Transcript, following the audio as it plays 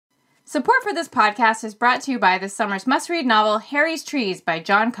Support for this podcast is brought to you by this summer's must-read novel, Harry's Trees by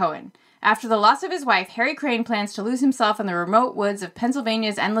John Cohen. After the loss of his wife, Harry Crane plans to lose himself in the remote woods of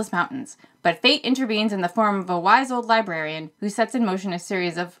Pennsylvania's endless mountains. But fate intervenes in the form of a wise old librarian who sets in motion a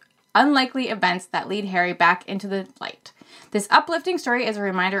series of unlikely events that lead Harry back into the light. This uplifting story is a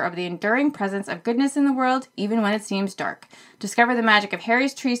reminder of the enduring presence of goodness in the world, even when it seems dark. Discover the magic of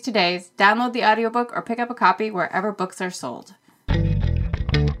Harry's Trees today. Download the audiobook or pick up a copy wherever books are sold.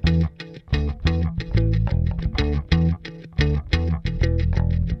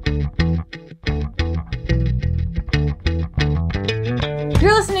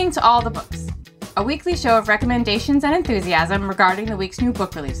 You're listening to All the Books, a weekly show of recommendations and enthusiasm regarding the week's new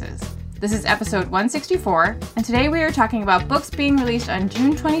book releases. This is episode 164, and today we are talking about books being released on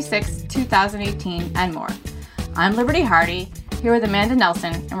June 26, 2018, and more. I'm Liberty Hardy, here with Amanda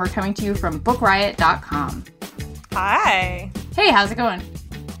Nelson, and we're coming to you from BookRiot.com. Hi. Hey, how's it going?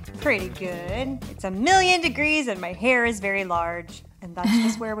 Pretty good. It's 1,000,000 degrees and my hair is very large, and that's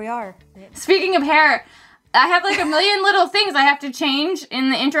just where we are. Speaking of hair, I have like 1,000,000 little things I have to change in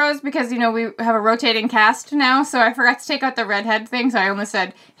the intros because, you know, we have a rotating cast now, so I forgot to take out the redhead thing, so I almost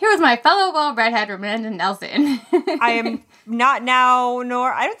said, here was my fellow redhead, Amanda Nelson. I am not now,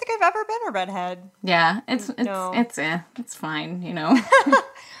 nor I don't think I've ever been a redhead. Yeah, it's fine, you know.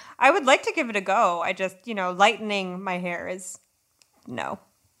 I would like to give it a go. I just, lightening my hair is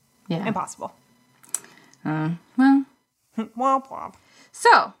impossible. Well. Womp womp.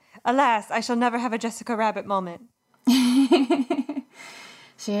 So. Alas, I shall never have a Jessica Rabbit moment.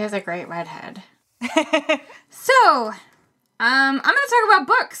 She is a great redhead. So, I'm going to talk about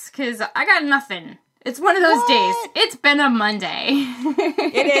books, because I got nothing. It's one of those days. It's been a Monday.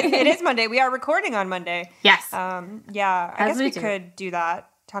 It is Monday. We are recording on Monday. Yes. I guess we could do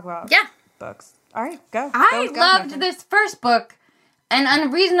that. Talk about books. All right, go. I loved this first book an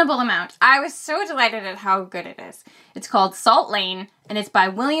unreasonable amount. I was so delighted at how good it is. It's called Salt Lane, and it's by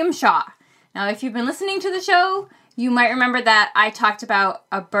William Shaw. Now, if you've been listening to the show, you might remember that I talked about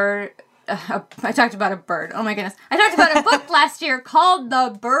a bird. Oh my goodness. I talked about a book last year called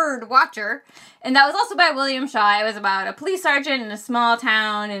The Bird Watcher, and that was also by William Shaw. It was about a police sergeant in a small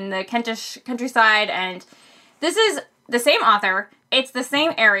town in the Kentish countryside, and this is the same author. It's the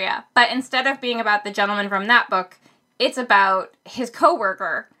same area, but instead of being about the gentleman from that book, it's about his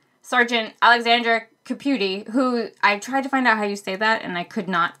co-worker, Sergeant Alexandra Caputi, who I tried to find out how you say that, and I could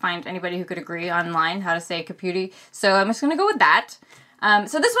not find anybody who could agree online how to say Caputi, so I'm just going to go with that.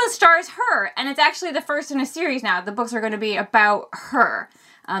 So this one stars her, and it's actually the first in a series now. The books are going to be about her.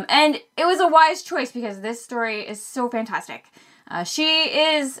 And it was a wise choice because this story is so fantastic. She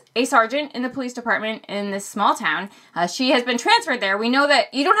is a sergeant in the police department in this small town. She has been transferred there. We know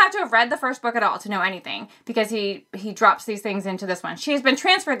that you don't have to have read the first book at all to know anything because he drops these things into this one. She has been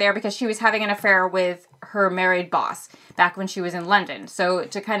transferred there because she was having an affair with her married boss back when she was in London. So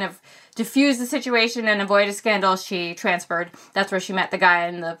to kind of diffuse the situation and avoid a scandal, she transferred. That's where she met the guy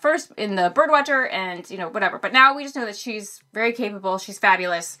in the Birdwatcher and, whatever. But now we just know that she's very capable. She's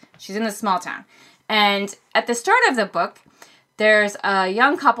fabulous. She's in this small town. And at the start of the book, there's a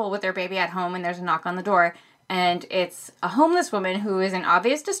young couple with their baby at home, and there's a knock on the door, and it's a homeless woman who is in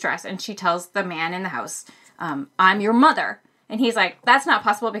obvious distress, and she tells the man in the house, I'm your mother. And he's like, that's not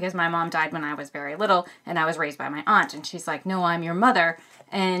possible because my mom died when I was very little, and I was raised by my aunt. And she's like, no, I'm your mother.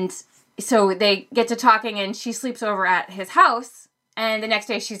 And so they get to talking, and she sleeps over at his house, and the next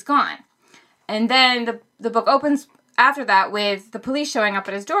day she's gone. And then the book opens after that with the police showing up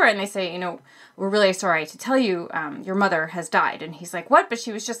at his door, and they say, we're really sorry to tell you your mother has died. And he's like, what? But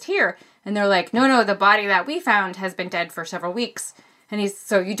she was just here. And they're like, no, the body that we found has been dead for several weeks. And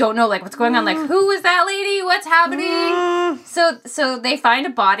so you don't know, what's going on. Who is that lady? What's happening? So they find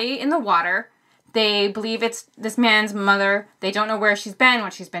a body in the water. They believe it's this man's mother. They don't know where she's been,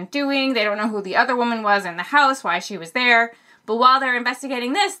 what she's been doing. They don't know who the other woman was in the house, why she was there. But while they're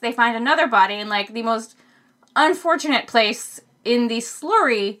investigating this, they find another body in, the most unfortunate place in the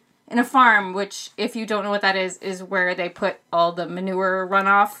slurry in a farm, which, if you don't know what that is where they put all the manure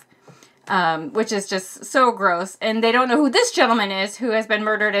runoff, which is just so gross. And they don't know who this gentleman is who has been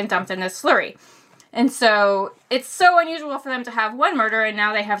murdered and dumped in this slurry. And so it's so unusual for them to have one murder, and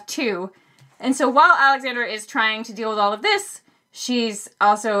now they have two. And so while Alexandra is trying to deal with all of this, she's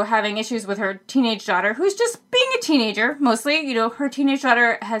also having issues with her teenage daughter, who's just being a teenager, mostly. Her teenage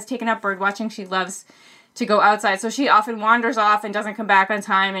daughter has taken up bird watching. She loves to go outside, so she often wanders off and doesn't come back on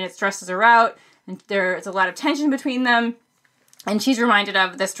time, and it stresses her out, and there's a lot of tension between them, and she's reminded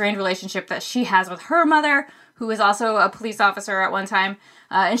of the strained relationship that she has with her mother, who was also a police officer at one time,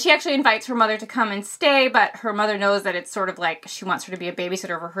 And she actually invites her mother to come and stay, but her mother knows that it's sort of like she wants her to be a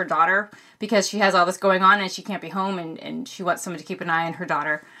babysitter for her daughter because she has all this going on and she can't be home, and she wants someone to keep an eye on her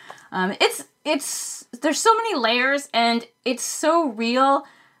daughter. There's so many layers, and it's so real.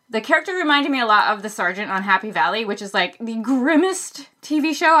 The character reminded me a lot of the Sergeant on Happy Valley, which is like the grimmest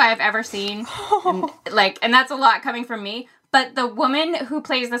TV show I have ever seen. And that's a lot coming from me. But the woman who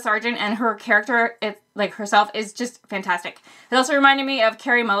plays the Sergeant and her character, herself, is just fantastic. It also reminded me of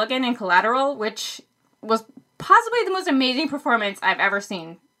Carey Mulligan in Collateral, which was possibly the most amazing performance I've ever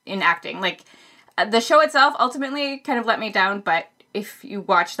seen in acting. Like, the show itself ultimately kind of let me down, but if you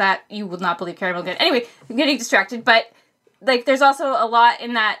watch that, you will not believe Carey Mulligan. Anyway, I'm getting distracted, but there's also a lot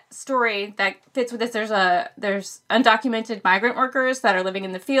in that story that fits with this. There's undocumented migrant workers that are living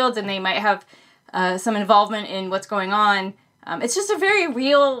in the fields, and they might have some involvement in what's going on. It's just a very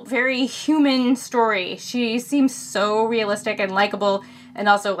real, very human story. She seems so realistic and likable, and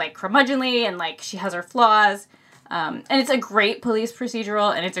also curmudgeonly, and she has her flaws. And it's a great police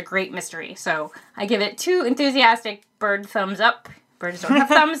procedural, and it's a great mystery. So I give it 2 enthusiastic bird thumbs up. Birds don't have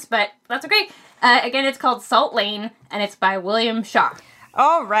thumbs, but that's okay. Again, it's called Salt Lane, and it's by William Shaw.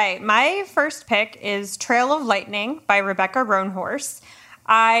 All right. My first pick is Trail of Lightning by Rebecca Roanhorse.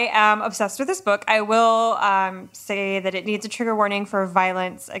 I am obsessed with this book. I will say that it needs a trigger warning for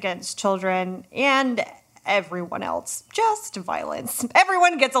violence against children and everyone else. Just violence.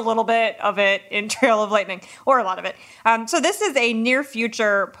 Everyone gets a little bit of it in Trail of Lightning, or a lot of it. So this is a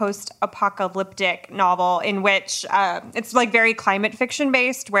near-future post-apocalyptic novel in which it's very climate fiction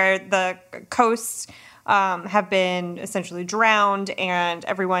based, where the coasts have been essentially drowned and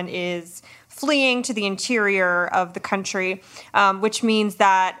everyone is fleeing to the interior of the country, which means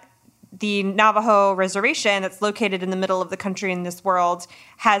that the Navajo reservation that's located in the middle of the country in this world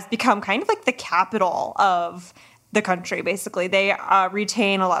has become kind of like the capital of the country, basically. They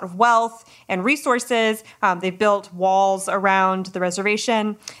retain a lot of wealth and resources. They've built walls around the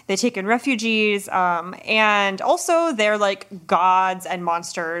reservation. They take in refugees. And also their gods and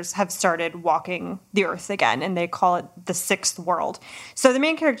monsters have started walking the earth again, and they call it the Sixth World. So the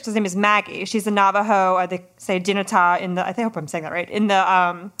main character's name is Maggie. She's a Navajo, they say Dinata I hope I'm saying that right, in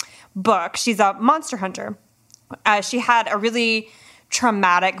the book. She's a monster hunter. She had a really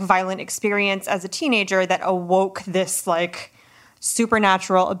traumatic, violent experience as a teenager that awoke this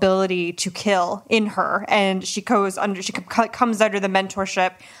supernatural ability to kill in her, and she comes under the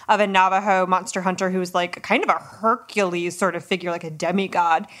mentorship of a Navajo monster hunter who's kind of a Hercules sort of figure, like a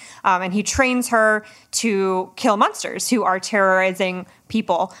demigod, and he trains her to kill monsters who are terrorizing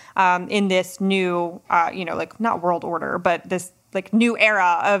people in this new, not world order, but this new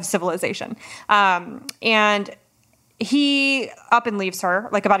era of civilization, and he up and leaves her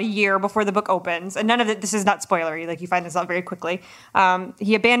about a year before the book opens. And none of it, this is not spoilery. You find this out very quickly.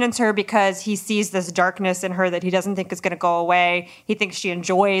 He abandons her because he sees this darkness in her that he doesn't think is going to go away. He thinks she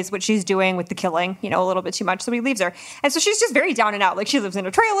enjoys what she's doing with the killing, a little bit too much. So he leaves her. And so she's just very down and out. She lives in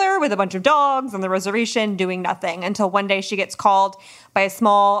a trailer with a bunch of dogs on the reservation doing nothing until one day she gets called by a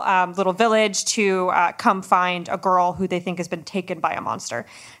small little village to come find a girl who they think has been taken by a monster.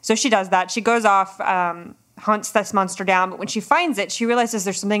 So she does that. She goes off, hunts this monster down, but when she finds it, she realizes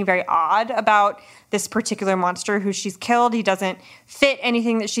there's something very odd about this particular monster who she's killed. He doesn't fit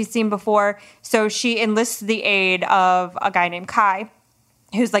anything that she's seen before, so she enlists the aid of a guy named Kai,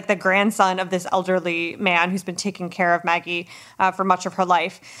 who's the grandson of this elderly man who's been taking care of Maggie for much of her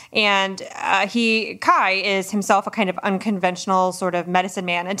life. And Kai is himself a kind of unconventional sort of medicine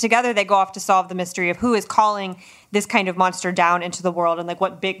man, and together they go off to solve the mystery of who is calling this kind of monster down into the world, and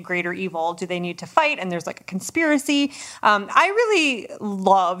what big greater evil do they need to fight, and there's a conspiracy. I really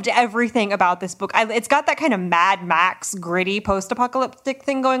loved everything about this book. It's got that kind of Mad Max gritty post-apocalyptic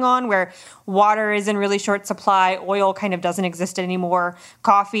thing going on where water is in really short supply, oil kind of doesn't exist anymore,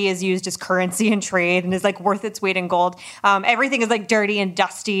 coffee is used as currency in trade and is worth its weight in gold. Everything is dirty and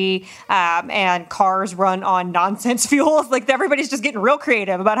dusty, and cars run on nonsense fuels. Everybody's just getting real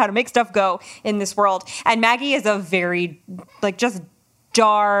creative about how to make stuff go in this world. And Maggie is a very just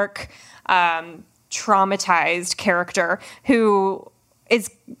dark, traumatized character who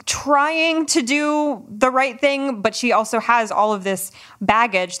is trying to do the right thing, but she also has all of this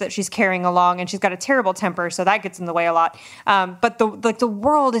baggage that she's carrying along, and she's got a terrible temper, so that gets in the way a lot. But the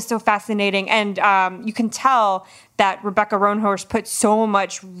world is so fascinating, and you can tell that Rebecca Roanhorse put so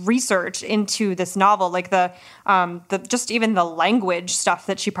much research into this novel, the just even the language stuff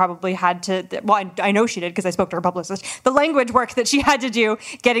that she probably had to. Well, I know she did because I spoke to her publicist. The language work that she had to do,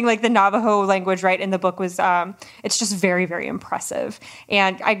 getting the Navajo language right in the book was it's just very, very impressive.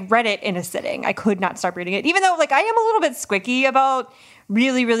 And I read it in a sitting. I could not stop reading it, even though I am a little bit squicky about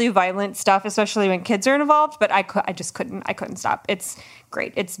really, really violent stuff, especially when kids are involved. But I just couldn't stop. It's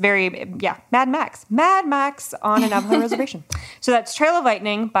great. It's very, Mad Max on a Navajo reservation. So that's Trail of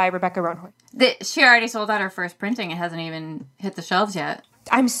Lightning by Rebecca Roanhorse. She already sold out her first printing. It hasn't even hit the shelves yet.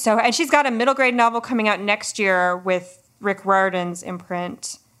 And she's got a middle grade novel coming out next year with Rick Riordan's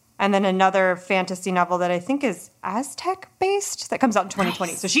imprint. And then another fantasy novel that I think is Aztec based that comes out in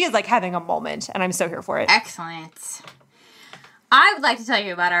 2020. Nice. So she is like having a moment, and I'm so here for it. Excellent. I would like to tell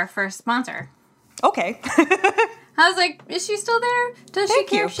you about our first sponsor. Okay. I was like, is she still there? Does Thank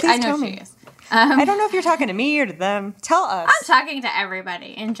she care? you. Please tell me. She is. I don't know if you're talking to me or to them. Tell us. I'm talking to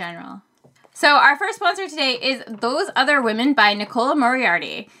everybody in general. So our first sponsor today is Those Other Women by Nicola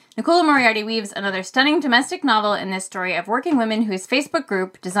Moriarty. Nicola Moriarty weaves another stunning domestic novel in this story of working women whose Facebook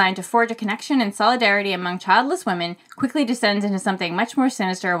group, designed to forge a connection and solidarity among childless women, quickly descends into something much more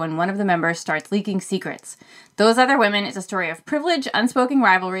sinister when one of the members starts leaking secrets. Those Other Women is a story of privilege, unspoken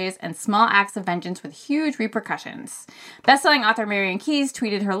rivalries, and small acts of vengeance with huge repercussions. Bestselling author Marian Keyes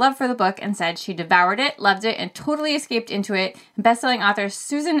tweeted her love for the book and said she devoured it, loved it, and totally escaped into it. And bestselling author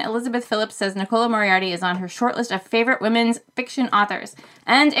Susan Elizabeth Phillips says Nicola Moriarty is on her shortlist of favorite women's fiction authors.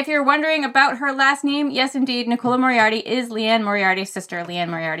 And if you're wondering about her last name, yes, indeed, Nicola Moriarty is Liane Moriarty's sister,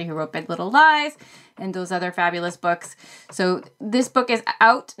 Liane Moriarty, who wrote Big Little Lies and those other fabulous books. So this book is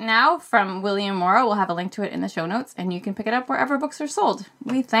out now from William Morrow. We'll have a link to it in the show notes, and you can pick it up wherever books are sold.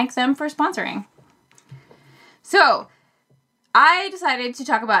 We thank them for sponsoring. So I decided to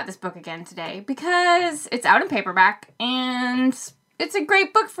talk about this book again today because it's out in paperback, and it's a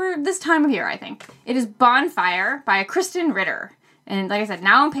great book for this time of year, I think. It is Bonfire by Kristen Ritter. And like I said,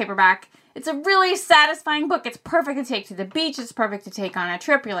 now in paperback. It's a really satisfying book. It's perfect to take to the beach. It's perfect to take on a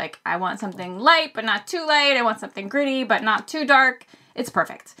trip. You're like, I want something light, but not too light. I want something gritty, but not too dark. It's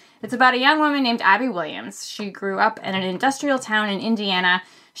perfect. It's about a young woman named Abby Williams. She grew up in an industrial town in Indiana.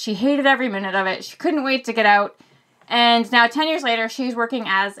 She hated every minute of it. She couldn't wait to get out. And now 10 years later, she's working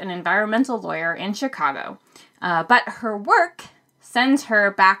as an environmental lawyer in Chicago. But her work sends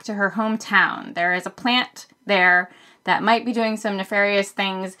her back to her hometown. There is a plant there that might be doing some nefarious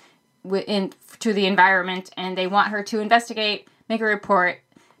things to the environment, and they want her to investigate, make a report.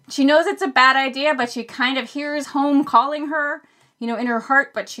 She knows it's a bad idea, but she kind of hears home calling her, in her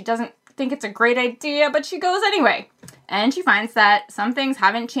heart, but she doesn't think it's a great idea, but she goes anyway. And she finds that some things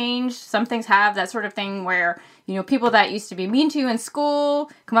haven't changed, some things have, that sort of thing where, people that used to be mean to you in school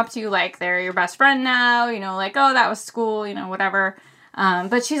come up to you like they're your best friend now, like, oh, that was school, whatever.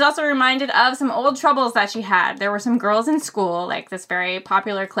 But she's also reminded of some old troubles that she had. There were some girls in school, like this very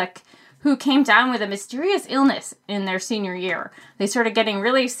popular clique, who came down with a mysterious illness in their senior year. They started getting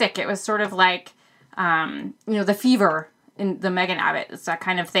really sick. It was sort of like, the fever in the Megan Abbott. It's that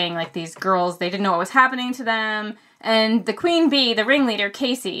kind of thing. Like these girls, they didn't know what was happening to them. And the queen bee, the ringleader,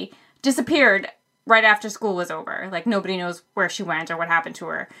 Casey, disappeared right after school was over. Like nobody knows where she went or what happened to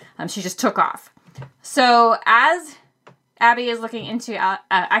her. She just took off. So as Abby is looking into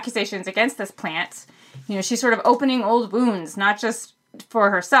accusations against this plant, she's sort of opening old wounds, not just for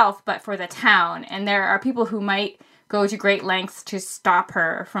herself, but for the town. And there are people who might go to great lengths to stop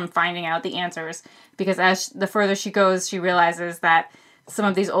her from finding out the answers, because as the further she goes, she realizes that some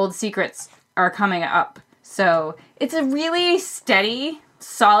of these old secrets are coming up. So it's a really steady,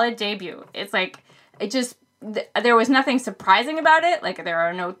 solid debut. It's like, there was nothing surprising about it. Like, there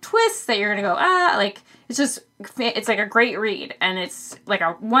are no twists that you're going to go, like, it's like a great read. And it's like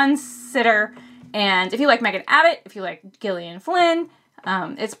a one-sitter. And if you like Megan Abbott, if you like Gillian Flynn,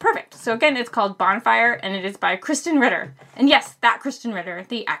 it's perfect. So again, it's called Bonfire, and it is by Kristen Ritter. And yes, that Kristen Ritter,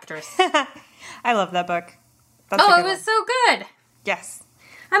 the actress. I love that book. It was so good. Yes.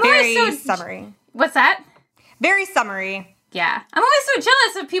 I'm very always summary. What's that? Very summary. Yeah. I'm always so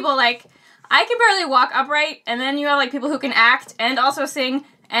jealous of people like, I can barely walk upright, and then you have like people who can act and also sing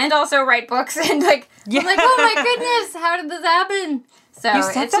and also write books, and like, yeah. I'm like, oh my goodness, how did this happen? So you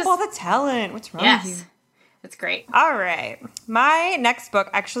stepped up all the talent. What's wrong with you? It's great. All right. My next book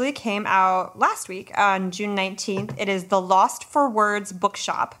actually came out last week on June 19th. It is The Lost for Words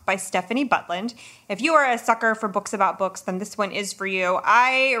Bookshop by Stephanie Butland. If you are a sucker for books about books, then this one is for you.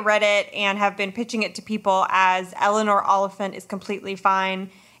 I read it and have been pitching it to people as Eleanor Oliphant is completely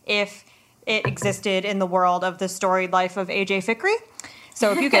fine if it existed in the world of the storied life of A.J. Fikry.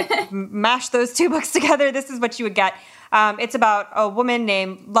 So if you could mash those two books together, this is what you would get. It's about a woman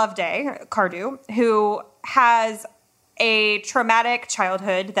named Loveday Cardew who has a traumatic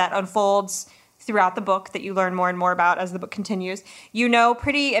childhood that unfolds throughout the book that you learn more and more about as the book continues. You know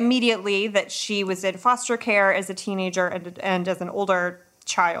pretty immediately that she was in foster care as a teenager and as an older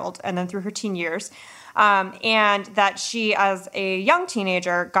child and then through her teen years. And that she, as a young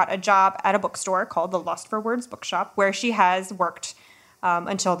teenager, got a job at a bookstore called the Lost for Words Bookshop, where she has worked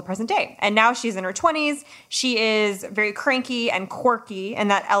until the present day. And now she's in her 20s. She is very cranky and quirky in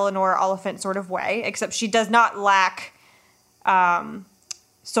that Eleanor Oliphant sort of way, except she does not lack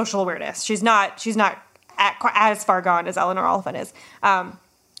social awareness. She's not as far gone as Eleanor Oliphant is.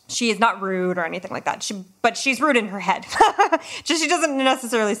 She is not rude or anything like that. But she's rude in her head. She doesn't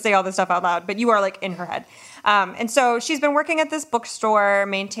necessarily say all this stuff out loud, but you are like in her head. And so she's been working at this bookstore,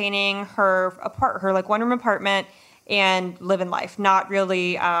 maintaining her like one-room apartment and living life, not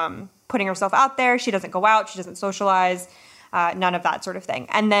really putting herself out there. She doesn't go out. She doesn't socialize, none of that sort of thing.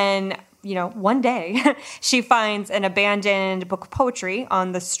 And then, one day she finds an abandoned book of poetry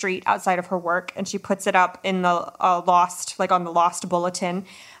on the street outside of her work, and she puts it up in the on the Lost bulletin.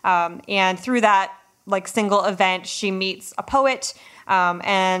 And through that single event, she meets a poet.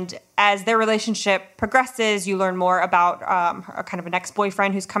 And as their relationship progresses, you learn more about a kind of an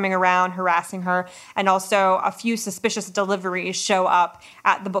ex-boyfriend who's coming around, harassing her. And also a few suspicious deliveries show up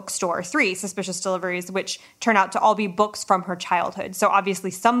at the bookstore. 3 suspicious deliveries, which turn out to all be books from her childhood. So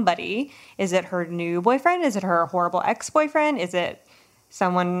obviously somebody, is it her new boyfriend? Is it her horrible ex-boyfriend? Is it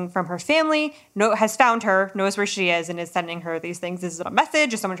someone from her family has found her, knows where she is, and is sending her these things? Is it a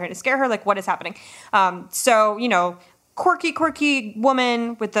message? Is someone trying to scare her? What is happening? Quirky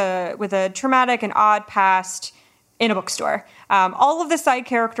woman with a traumatic and odd past in a bookstore. All of the side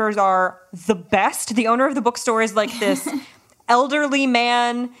characters are the best. The owner of the bookstore is this elderly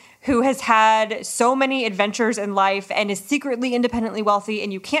man who has had so many adventures in life and is secretly independently wealthy,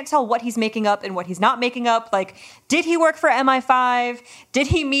 and you can't tell what he's making up and what he's not making up. Did he work for MI5? Did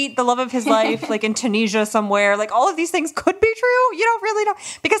he meet the love of his life, in Tunisia somewhere? All of these things could be true. You don't really know,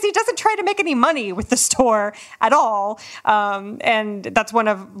 because he doesn't try to make any money with the store at all. And that's one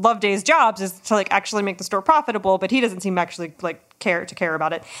of Loveday's jobs, is to actually make the store profitable, but he doesn't seem actually care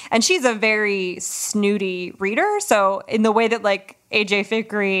about it. And she's a very snooty reader. So in the way that AJ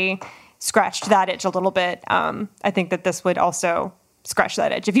Fikry scratched that itch a little bit, I think that this would also scratch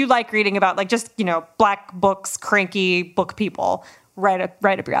that itch. If you like reading about black books, cranky book people, right up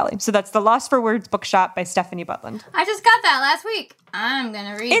your alley. So that's the Lost for Words Bookshop by Stephanie Butland. I just got that last week. I'm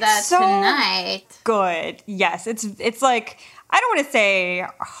gonna read that tonight. Good. Yes, it's I don't want to say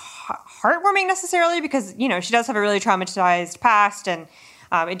heartwarming necessarily, because she does have a really traumatized past, and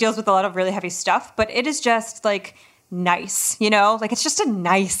it deals with a lot of really heavy stuff. But it is just nice, it's just a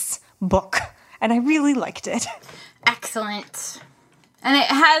nice book, and I really liked it. Excellent. And it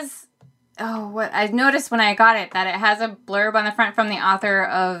has, what I noticed when I got it, that it has a blurb on the front from the author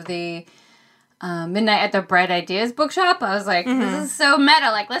of the Midnight at the Bright Ideas bookshop. I was like, This is so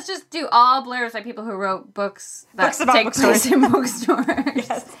meta. Let's just do all blurbs by people who wrote books that take place in bookstores.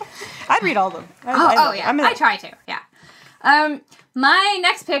 Yes. I'd read all of them. Yeah. I try to, yeah. My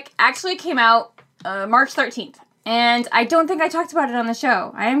next pick actually came out March 13th. And I don't think I talked about it on the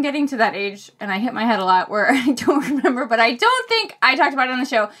show. I am getting to that age, and I hit my head a lot where I don't remember, but I don't think I talked about it on the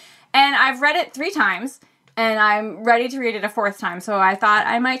show. And I've read it 3 times, and I'm ready to read it a 4th time. So I thought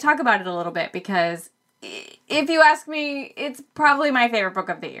I might talk about it a little bit, because if you ask me, it's probably my favorite book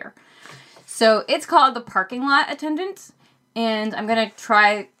of the year. So it's called The Parking Lot Attendant. And I'm going to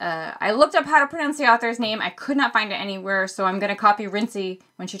try, I looked up how to pronounce the author's name. I could not find it anywhere, so I'm going to copy Rincey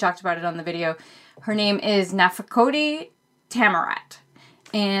when she talked about it on the video. Her name is Nafakoti Tamarat.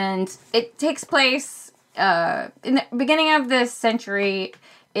 And it takes place in the beginning of this century.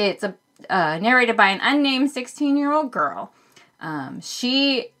 It's narrated by an unnamed 16-year-old girl.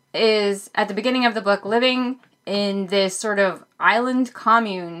 She is, at the beginning of the book, living in this sort of island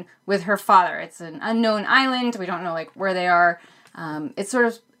commune with her father. It's an unknown island. We don't know where they are. It's sort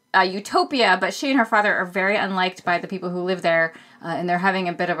of a utopia, but she and her father are very unliked by the people who live there, and they're having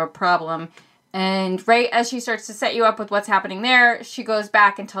a bit of a problem. And right as she starts to set you up with what's happening there, she goes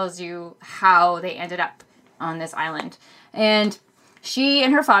back and tells you how they ended up on this island. And she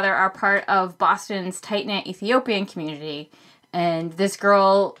and her father are part of Boston's tight-knit Ethiopian community. And this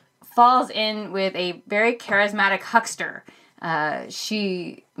girl falls in with a very charismatic huckster.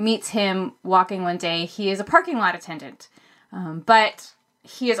 She meets him walking one day. He is a parking lot attendant. But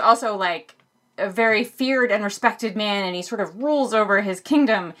he is also a very feared and respected man, and he sort of rules over his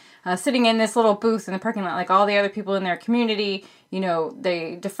kingdom, sitting in this little booth in the parking lot. All the other people in their community,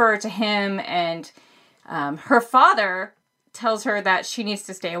 they defer to him, and her father tells her that she needs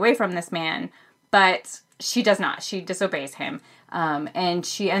to stay away from this man, but she does not. She disobeys him, and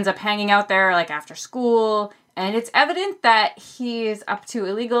she ends up hanging out there after school, and it's evident that he is up to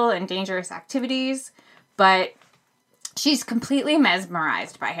illegal and dangerous activities, but she's completely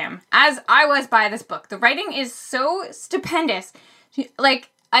mesmerized by him, as I was by this book. The writing is so stupendous.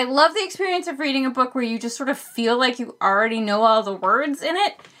 I love the experience of reading a book where you just sort of feel like you already know all the words in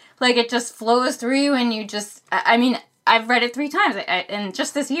it. Like, it just flows through you, and you just... I mean, I've read it 3 times, and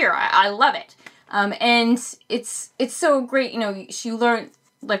just this year. I love it. And it's so great, she learned,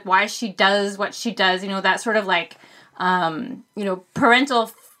 like, why she does what she does, that sort of, like,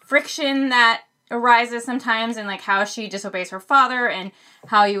 parental friction that arises sometimes, and, like, how she disobeys her father, and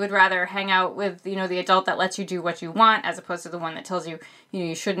how you would rather hang out with, the adult that lets you do what you want, as opposed to the one that tells you,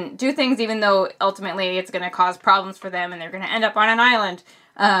 you shouldn't do things, even though ultimately it's going to cause problems for them, and they're going to end up on an island.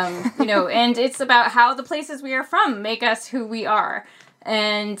 And it's about how the places we are from make us who we are,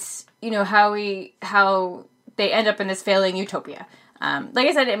 and how they end up in this failing utopia. Like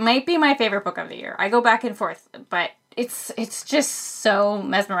I said, it might be my favorite book of the year. I go back and forth, but it's just so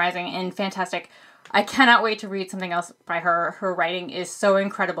mesmerizing and fantastic. I cannot wait to read something else by her. Her writing is so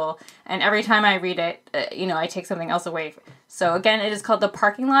incredible, and every time I read it, I take something else away. So again, it is called The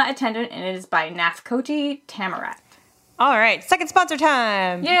Parking Lot Attendant, and it is by Nafkoti Tamarat. All right, second sponsor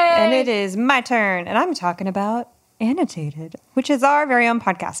time. Yay! And it is my turn, and I'm talking about Annotated, which is our very own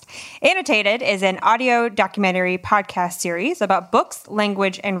podcast. Annotated is an audio documentary podcast series about books,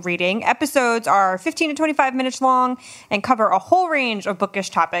 language, and reading. Episodes are 15 to 25 minutes long and cover a whole range of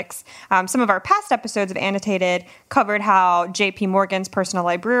bookish topics. Some of our past episodes of Annotated covered how J.P. Morgan's personal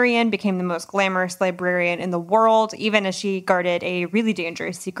librarian became the most glamorous librarian in the world, even as she guarded a really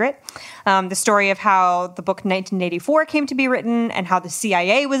dangerous secret. The story of how the book 1984 came to be written and how the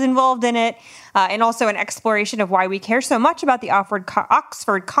CIA was involved in it, and also an exploration of why we care so much about the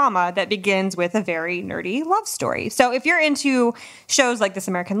Oxford comma that begins with a very nerdy love story. So if you're into shows like This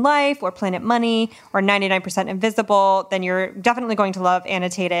American Life or Planet Money or 99% Invisible, then you're definitely going to love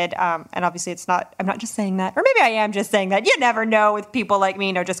Annotated. And obviously I'm not just saying that, or maybe I am just saying that. You never know with people like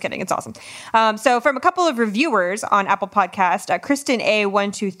me. No, just kidding. It's awesome. So from a couple of reviewers on Apple Podcast, Kristen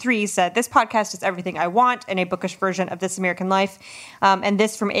A123 said, "This podcast is everything I want in a bookish version of This American Life." And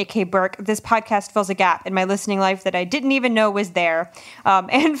this from AK Burke, "This podcast fills a gap in my listening life that I didn't even know was there."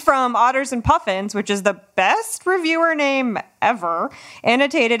 And from Otters and Puffins, which is the best reviewer name ever,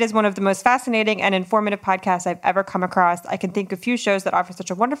 "Annotated is one of the most fascinating and informative podcasts I've ever come across. I can think of few shows that offer such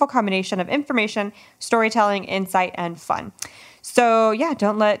a wonderful combination of information, storytelling, insight, and fun." So yeah,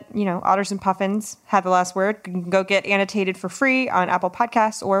 don't let, Otters and Puffins have the last word. You can go get Annotated for free on Apple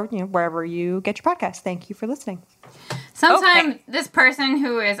Podcasts or, wherever you get your podcasts. Thank you for listening. Sometime this person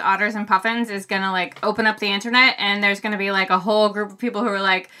who is Otters and Puffins is going to, open up the internet, and there's going to be, a whole group of people who are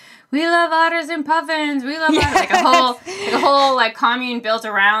like, "We love Otters and Puffins. We love Otters." A whole commune built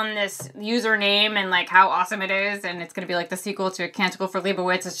around this username and, how awesome it is. And it's going to be, the sequel to Canticle for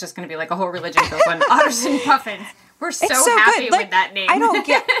Leibowitz. It's just going to be, a whole religion built on Otters and Puffins. We're so happy with that name. I don't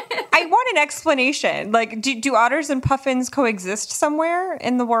get... I want an explanation. Do otters and puffins coexist somewhere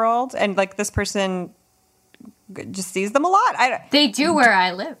in the world? And, this person just sees them a lot? They do where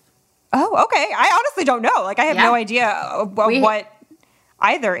I live. Oh, okay. I honestly don't know. I have no idea what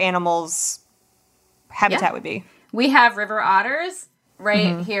either animal's habitat would be. We have river otters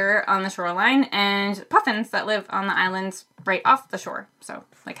right here on the shoreline, and puffins that live on the islands right off the shore. So,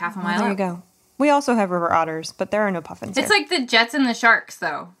 half a mile There you go. We also have river otters, but there are no puffins It's here. like the Jets and the Sharks,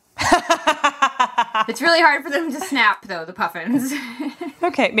 though. It's really hard for them to snap, though, the puffins.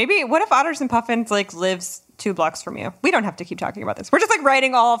 Okay, maybe, what if Otters and Puffins, lives 2 blocks from you? We don't have to keep talking about this. We're just,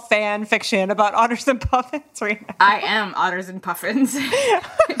 writing all fan fiction about Otters and Puffins right now. I am Otters and Puffins.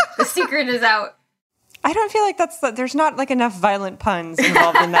 The secret is out. I don't feel like there's not, enough violent puns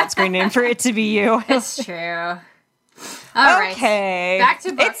involved in that screen name for it to be you. It's true. All right. Okay. Back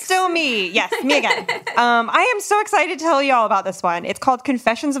to books. It's still me. Yes, me again. I am so excited to tell you all about this one. It's called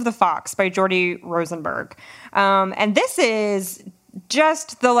Confessions of the Fox by Jordy Rosenberg. And this is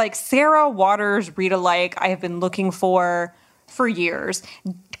just the Sarah Waters read-alike I have been looking for years.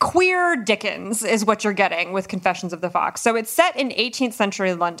 Queer Dickens is what you're getting with Confessions of the Fox. So it's set in 18th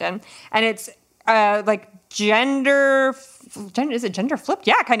century London, and it's is it gender flipped?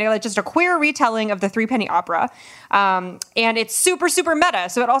 Yeah, kind of just a queer retelling of the Threepenny Opera. And it's super, super meta.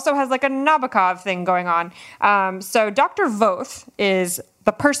 So it also has a Nabokov thing going on. So Dr. Voth is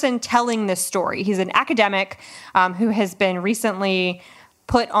the person telling this story. He's an academic who has been recently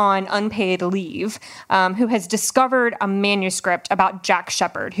put on unpaid leave, who has discovered a manuscript about Jack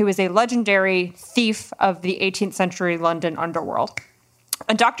Sheppard, who is a legendary thief of the 18th century London underworld.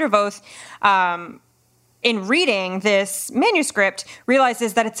 And Dr. Voth in reading this manuscript,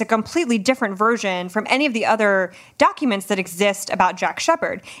 realizes that it's a completely different version from any of the other documents that exist about Jack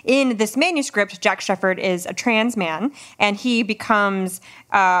Shepherd. In this manuscript, Jack Shepherd is a trans man, and he becomes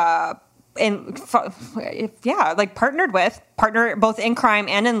partner both in crime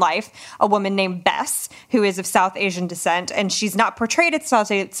and in life, a woman named Bess, who is of South Asian descent, and she's not portrayed as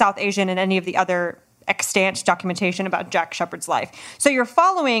South Asian in any of the other extant documentation about Jack Shepherd's life. So you're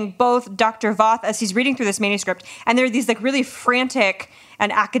following both Dr. Voth as he's reading through this manuscript, and there are these like really frantic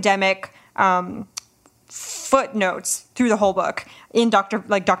and academic footnotes through the whole book in Dr.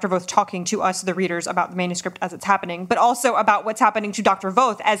 Voth talking to us, the readers, about the manuscript as it's happening, but also about what's happening to Dr.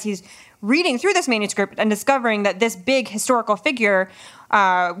 Voth as he's reading through this manuscript and discovering that this big historical figure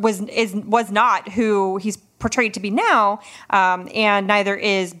was not who he's portrayed to be now, and neither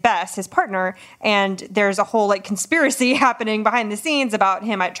is Bess, his partner. And there's a whole like conspiracy happening behind the scenes about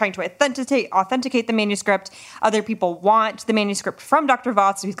him trying to authenticate the manuscript. Other people want the manuscript from Dr.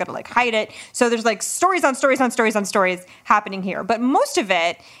 Voth, so he's got to like hide it. So there's like stories on stories on stories on stories happening here. But most of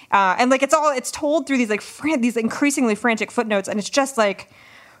it, and like it's told through these like these increasingly frantic footnotes, and it's just like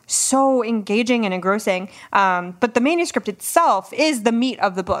so engaging and engrossing. But the manuscript itself is the meat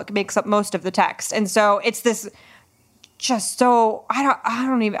of the book. It makes up most of the text. And so it's this just so,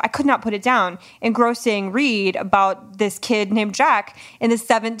 I could not put it down, engrossing read about this kid named Jack in the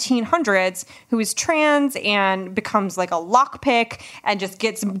 1700s who is trans and becomes like a lockpick and just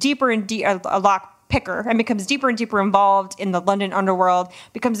gets deeper and deeper, a lock picker, and becomes deeper and deeper involved in the London underworld,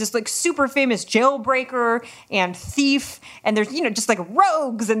 becomes this like super famous jailbreaker and thief, and there's, you know, just like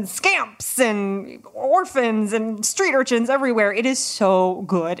rogues and scamps and orphans and street urchins everywhere. It is so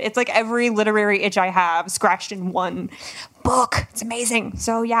good. It's like every literary itch I have scratched in one book. It's amazing.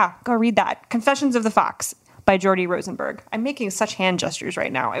 So yeah, go read that. Confessions of the Fox by Jordy Rosenberg. I'm making such hand gestures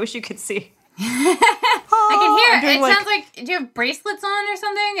right now. I wish you could see. I can hear it. It sounds like, do you have bracelets on or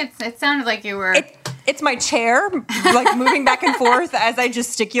something? It sounded like you were... It's my chair, like moving back and forth as I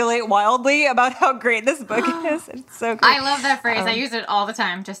gesticulate wildly about how great this book is. It's so great. I love that phrase. I use it all the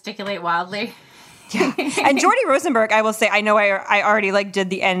time. Gesticulate wildly. Yeah. And Jordy Rosenberg, I will say, I know I already like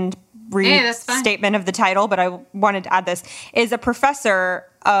did the end statement of the title, but I wanted to add this, is a professor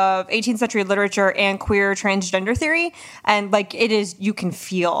of 18th century literature and queer transgender theory. And like it is, you can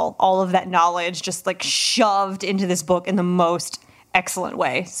feel all of that knowledge just like shoved into this book in the most excellent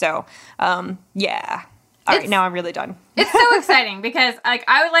way. So, yeah. All right, now I'm really done. It's so exciting because like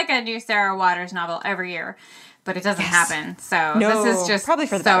I would like a new Sarah Waters novel every year, but it doesn't happen. So this is just probably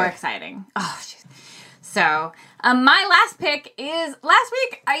for the better. Exciting. Oh, jeez. So, my last pick is, last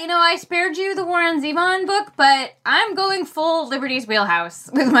week, I spared you the Warren Zevon book, but I'm going full Liberty's Wheelhouse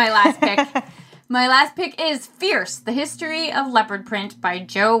with my last pick. My last pick is Fierce, The History of Leopard Print by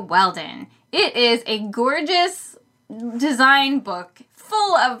Jo Weldon. It is a gorgeous design book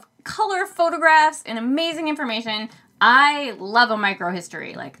full of color photographs and amazing information. I love a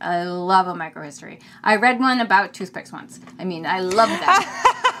microhistory. I love a microhistory. I read one about toothpicks once. I love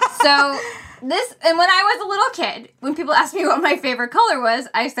that. So... and when I was a little kid, when people asked me what my favorite color was,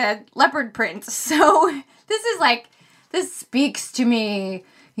 I said leopard print. So this speaks to me,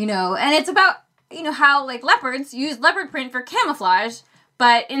 and it's about, how leopards use leopard print for camouflage,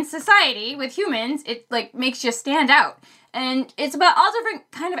 but in society with humans, it makes you stand out. And it's about all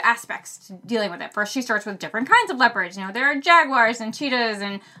different kind of aspects to dealing with it. First, she starts with different kinds of leopards. There are jaguars and cheetahs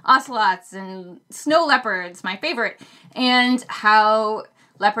and ocelots and snow leopards, my favorite, and how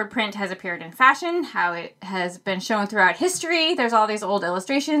leopard print has appeared in fashion, how it has been shown throughout history. There's all these old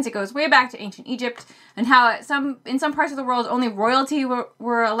illustrations. It goes way back to ancient Egypt, and how in some parts of the world only royalty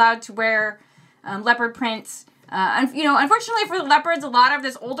were allowed to wear leopard prints. Unfortunately for the leopards, a lot of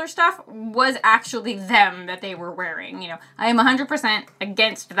this older stuff was actually them that they were wearing. I am 100%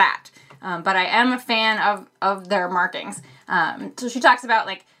 against that, but I am a fan of their markings. So she talks about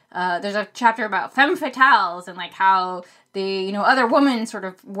there's a chapter about femme fatales and how the other women sort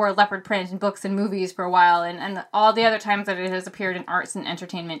of wore leopard print in books and movies for a while, and all the other times that it has appeared in arts and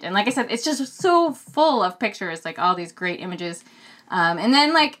entertainment. And like I said, it's just so full of pictures, all these great images. And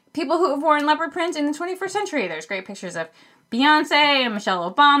then people who have worn leopard print in the 21st century. There's great pictures of Beyonce and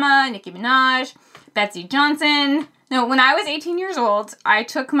Michelle Obama, Nicki Minaj, Betsy Johnson. No, when I was 18 years old, I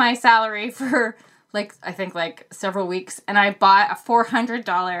took my salary for I think several weeks, and I bought a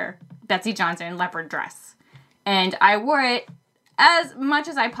 $400 Betsy Johnson leopard dress. And I wore it as much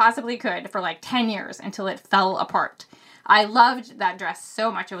as I possibly could for 10 years until it fell apart. I loved that dress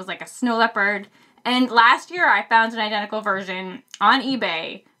so much. It was like a snow leopard. And last year I found an identical version on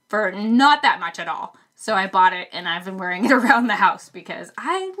eBay for not that much at all. So I bought it and I've been wearing it around the house because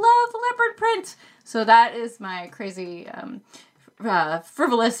I love leopard print So that is my crazy,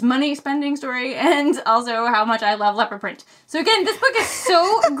 frivolous money spending story, and also how much I love leopard print. So again, this book is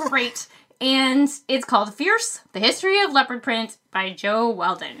so great, and it's called Fierce, The History of Leopard Print by Jo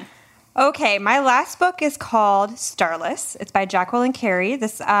Weldon. Okay, my last book is called Starless. It's by Jacqueline Carey.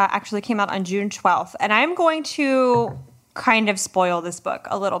 This actually came out on June 12th, and I'm going to kind of spoil this book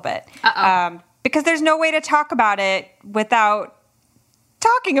a little bit. Because there's no way to talk about it without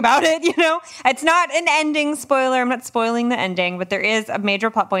talking about it, you know? It's not an ending spoiler. I'm not spoiling the ending, but there is a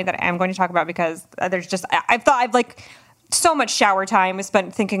major plot point that I am going to talk about because there's just, I've like so much shower time was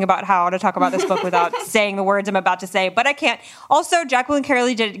spent thinking about how to talk about this book without saying the words I'm about to say, but I can't. Also, Jacqueline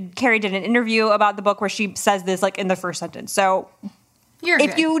Carey did an interview about the book where she says this like in the first sentence. So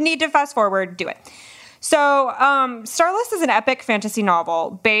if you need to fast forward, do it. So Starless is an epic fantasy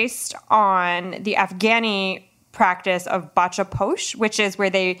novel based on the Afghani practice of bacha posh, which is where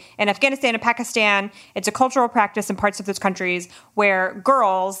in Afghanistan and Pakistan, it's a cultural practice in parts of those countries where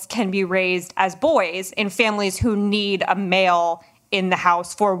girls can be raised as boys in families who need a male in the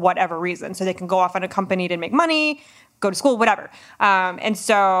house for whatever reason. So they can go off unaccompanied and make money, go to school, whatever. And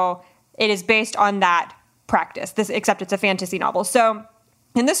so it is based on that practice, except it's a fantasy novel. So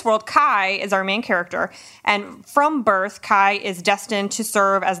in this world, Kai is our main character, and from birth, Kai is destined to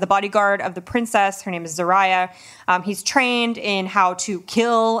serve as the bodyguard of the princess. Her name is Zaraya. He's trained in how to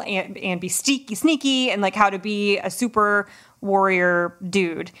kill and be sneaky, and like how to be a super warrior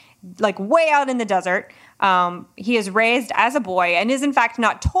dude, like way out in the desert. He is raised as a boy and is in fact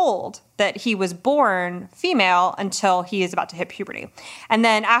not told that he was born female until he is about to hit puberty. And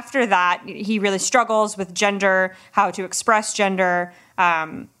then after that, he really struggles with gender, how to express gender,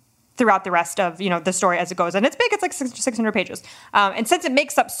 throughout the rest of, the story as it goes. And it's big. It's like 600 pages. And since it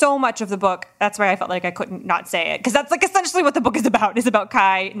makes up so much of the book, that's why I felt like I couldn't not say it. Because that's like essentially what the book is about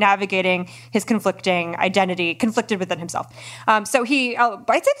Kai navigating his conflicting identity, conflicted within himself. So I'd say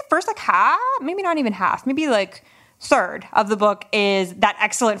the first like half, maybe not even half, maybe like third of the book is that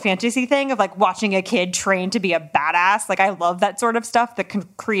excellent fantasy thing of like watching a kid train to be a badass. Like I love that sort of stuff, the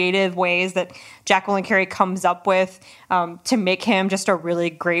creative ways that Jacqueline Carey comes up with to make him just a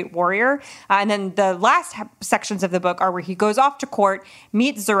really great warrior. And then the last sections of the book are where he goes off to court,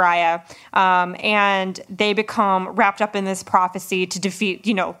 meets Zaraya, and they become wrapped up in this prophecy to defeat,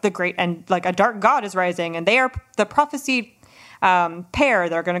 the great, and like a dark god is rising, and they are the prophecy pair.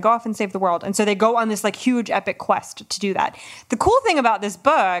 They're going to go off and save the world. And so they go on this like huge epic quest to do that. The cool thing about this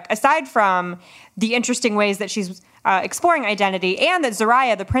book, aside from the interesting ways that she's exploring identity and that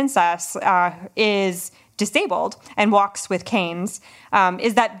Zaraya, the princess, is disabled and walks with canes,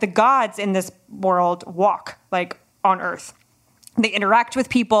 is that the gods in this world walk like on Earth. They interact with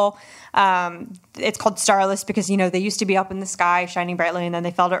people. It's called Starless because, they used to be up in the sky shining brightly, and then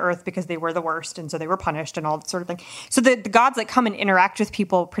they fell to earth because they were the worst, and so they were punished and all that sort of thing. So the gods like come and interact with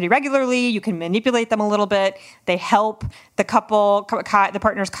people pretty regularly. You can manipulate them a little bit. They help the couple, the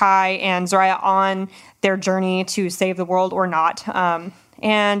partners Kai and Zaraya, on their journey to save the world or not. I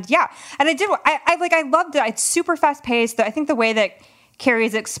loved it. It's super fast paced. I think the way that Carey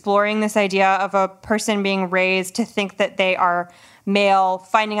is exploring this idea of a person being raised to think that they are male,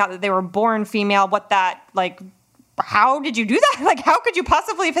 finding out that they were born female, how did you do that? Like, how could you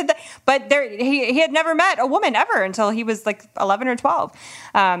possibly have had that? But he had never met a woman ever until he was like 11 or 12.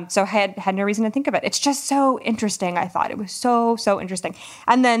 So had no reason to think of it. It's just so interesting. I thought it was so, so interesting.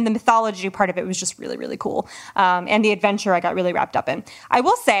 And then the mythology part of it was just really, really cool. And the adventure I got really wrapped up in. I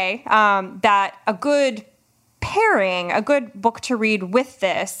will say that a good book to read with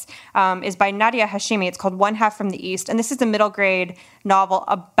this is by Nadia Hashimi. It's called One Half from the East. And this is a middle grade novel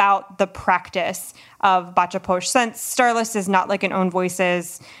about the practice of bacha posh. Since Starless is not like an Own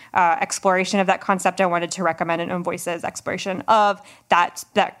Voices exploration of that concept, I wanted to recommend an Own Voices exploration of that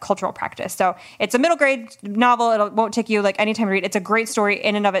cultural practice. So it's a middle grade novel. It won't take you like any time to read. It's a great story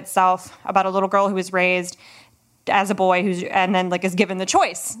in and of itself about a little girl who was raised as a boy and then like is given the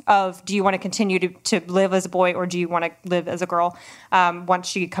choice of, do you want to continue to live as a boy or do you want to live as a girl once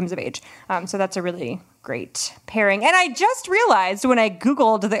she comes of age? So that's a really great pairing. And I just realized when I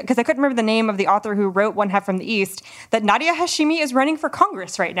Googled, because I couldn't remember the name of the author who wrote One Half from the East, that Nadia Hashimi is running for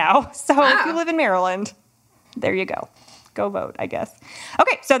Congress right now. So If you live in Maryland, there you go. Go vote, I guess.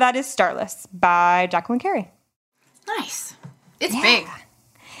 Okay, so that is Starless by Jacqueline Carey. Nice. It's big.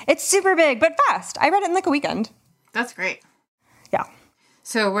 It's super big, but fast. I read it in like a weekend. That's great. Yeah.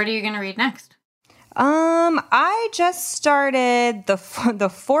 So what are you going to read next? I just started the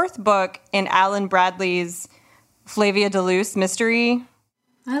fourth book in Alan Bradley's Flavia de Luce mystery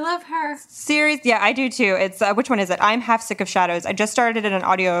I love her. Series, yeah, I do too. It's which one is it? I'm Half Sick of Shadows. I just started it in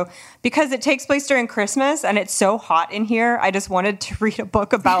audio because it takes place during Christmas and it's so hot in here. I just wanted to read a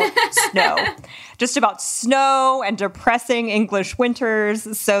book about snow, just about snow and depressing English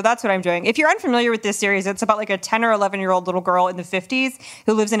winters. So that's what I'm doing. If you're unfamiliar with this series, it's about like a 10 or 11-year-old little girl in the 50s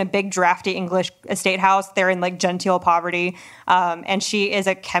who lives in a big drafty English estate house. They're in like genteel poverty, and she is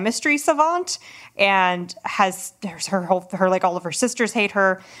a chemistry savant. And there's her like all of her sisters hate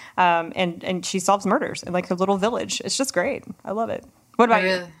her, and she solves murders in like her little village. It's just great. I love it. What about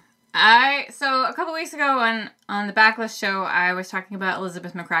you? So a couple weeks ago on the Backlist show, I was talking about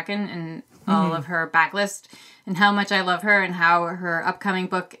Elizabeth McCracken and all of her backlist and how much I love her and how her upcoming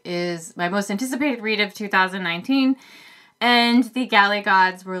book is my most anticipated read of 2019. And the Galley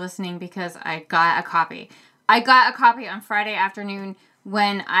Gods were listening because I got a copy. I got a copy on Friday afternoon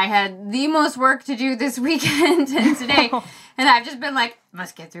when I had the most work to do this weekend and today. And I've just been like,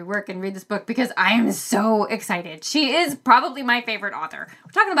 must get through work and read this book because I am so excited. She is probably my favorite author.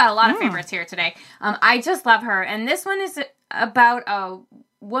 We're talking about a lot of favorites here today. I just love her. And this one is about a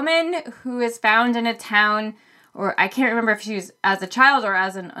woman who is found in a town, or I can't remember if she was as a child or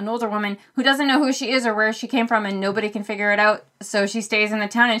as an older woman, who doesn't know who she is or where she came from, and nobody can figure it out. So she stays in the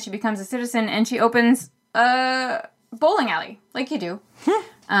town and she becomes a citizen, and she opens a bowling alley, like you do.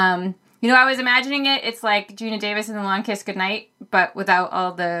 I was imagining it's like Gina Davis in The Long Kiss Goodnight, but without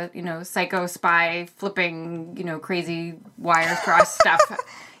all the, psycho spy flipping, crazy wire cross stuff.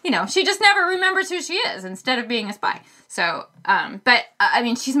 She just never remembers who she is instead of being a spy. So,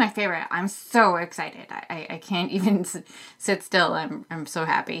 she's my favorite. I'm so excited. I can't even sit still. I'm so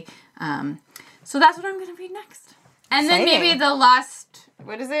happy. So that's what I'm going to read next. And then maybe the Lost,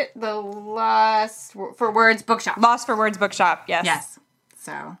 what is it? The Lost for Words Bookshop. Lost for Words Bookshop, yes. Yes.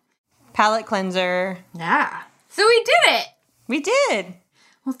 So. Palette cleanser. Yeah. So we did it. We did.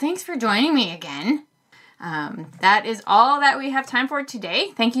 Well, thanks for joining me again. That is all that we have time for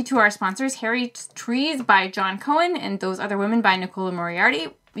today. Thank you to our sponsors, Harry's Trees by John Cohen and Those Other Women by Nicola Moriarty.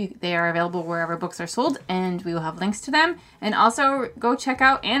 They are available wherever books are sold, and we will have links to them. And also go check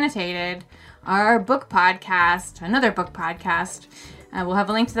out Annotated, our book podcast, another book podcast. We'll have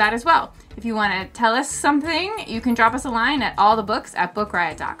a link to that as well. If you want to tell us something, you can drop us a line at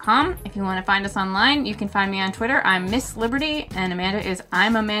allthebooks@bookriot.com. If you want to find us online, you can find me on Twitter. I'm Miss Liberty, and Amanda is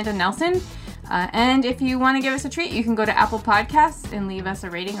I'm Amanda Nelson. And if you want to give us a treat, you can go to Apple Podcasts and leave us a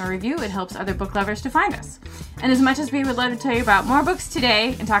rating or review. It helps other book lovers to find us. And as much as we would love to tell you about more books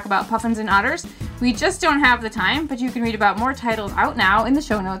today and talk about puffins and otters, we just don't have the time, but you can read about more titles out now in the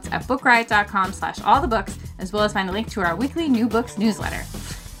show notes at bookriot.com/allthebooks, as well as find a link to our weekly new books newsletter.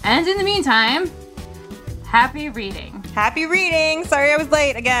 And in the meantime, happy reading. Happy reading. Sorry I was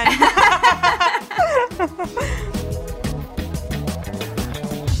late again.